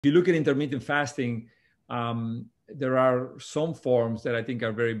If you look at intermittent fasting, there are some forms that I think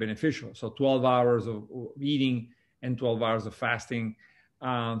are very beneficial. So 12 hours of eating and 12 hours of fasting.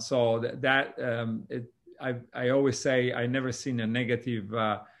 I always say I never seen a negative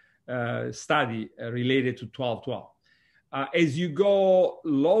study related to 12-12. As you go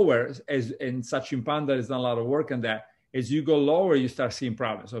lower, and such in Panda, there's not a lot of work on that. As you go lower, you start seeing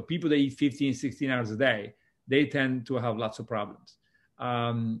problems. So people that eat 15, 16 hours a day, they tend to have lots of problems.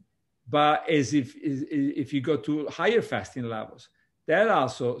 But if you go to higher fasting levels, that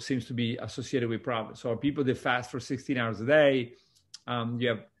also seems to be associated with problems. So people that fast for 16 hours a day, you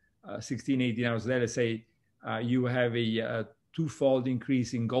have 16, 18 hours a day, let's say, you have a twofold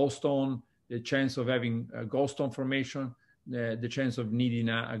increase in gallstone, the chance of having a gallstone formation, the chance of needing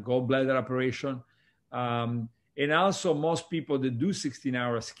a gallbladder operation. And also most people that do 16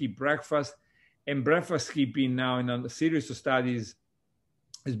 hours skip breakfast, and breakfast skipping now in a series of studies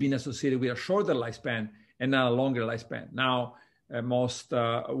has been associated with a shorter lifespan and not a longer lifespan. Now, most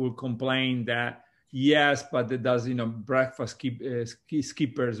will complain that, yes, but it does, breakfast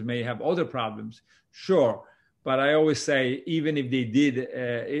skippers may have other problems. Sure. But I always say, even if they did,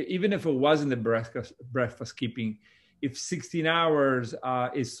 even if it wasn't the breakfast skipping, if 16 hours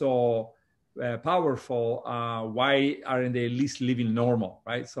is so powerful, why aren't they at least living normal,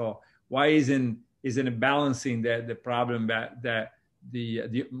 right? So why isn't it balancing the problem that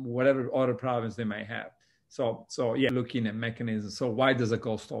the whatever other problems they might have? So yeah, looking at mechanisms. So why does a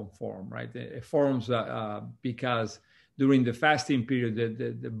gallstone form, right? It forms because during the fasting period,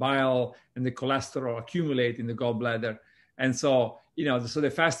 the bile and the cholesterol accumulate in the gallbladder. And so, so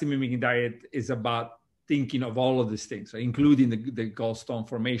the fasting mimicking diet is about thinking of all of these things, so including the gallstone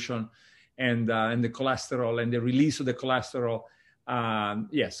formation and the cholesterol and the release of the cholesterol.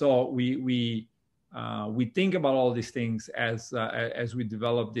 So we think about all these things as we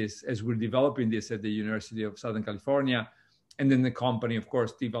develop this, as we're developing this at the University of Southern California, and then the company, of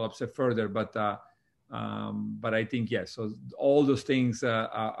course, develops it further. But I think, yes, so all those things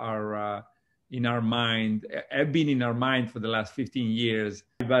are in our mind, have been in our mind for the last 15 years.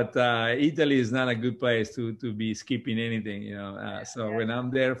 But Italy is not a good place to be skipping anything, So when I'm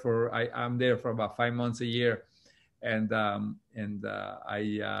there I'm there for about 5 months a year, and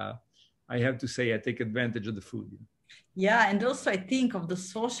I have to say I take advantage of the food. Yeah, and also I think of the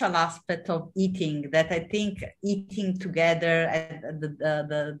social aspect of eating, that I think eating together at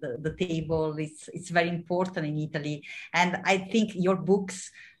the table it's very important in Italy. And I think your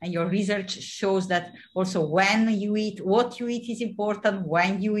books and your research shows that also when you eat, what you eat is important,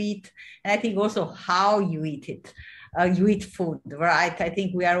 when you eat, and I think also how you eat it. You eat food, right? I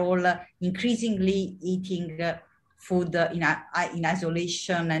think we are all increasingly eating food in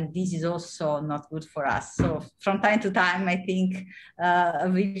isolation, and this is also not good for us. So from time to time, I think a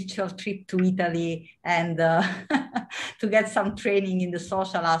virtual trip to Italy and to get some training in the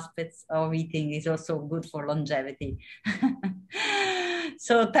social aspects of eating is also good for longevity.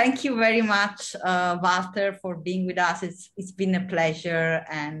 So thank you very much, Valter, for being with us. It's been a pleasure,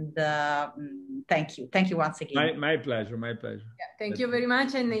 and thank you once again. My pleasure. Yeah, thank you very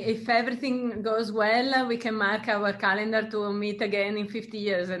much. And if everything goes well, we can mark our calendar to meet again in 50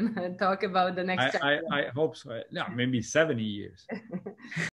 years and talk about the next chapter. I hope so. No, maybe 70 years.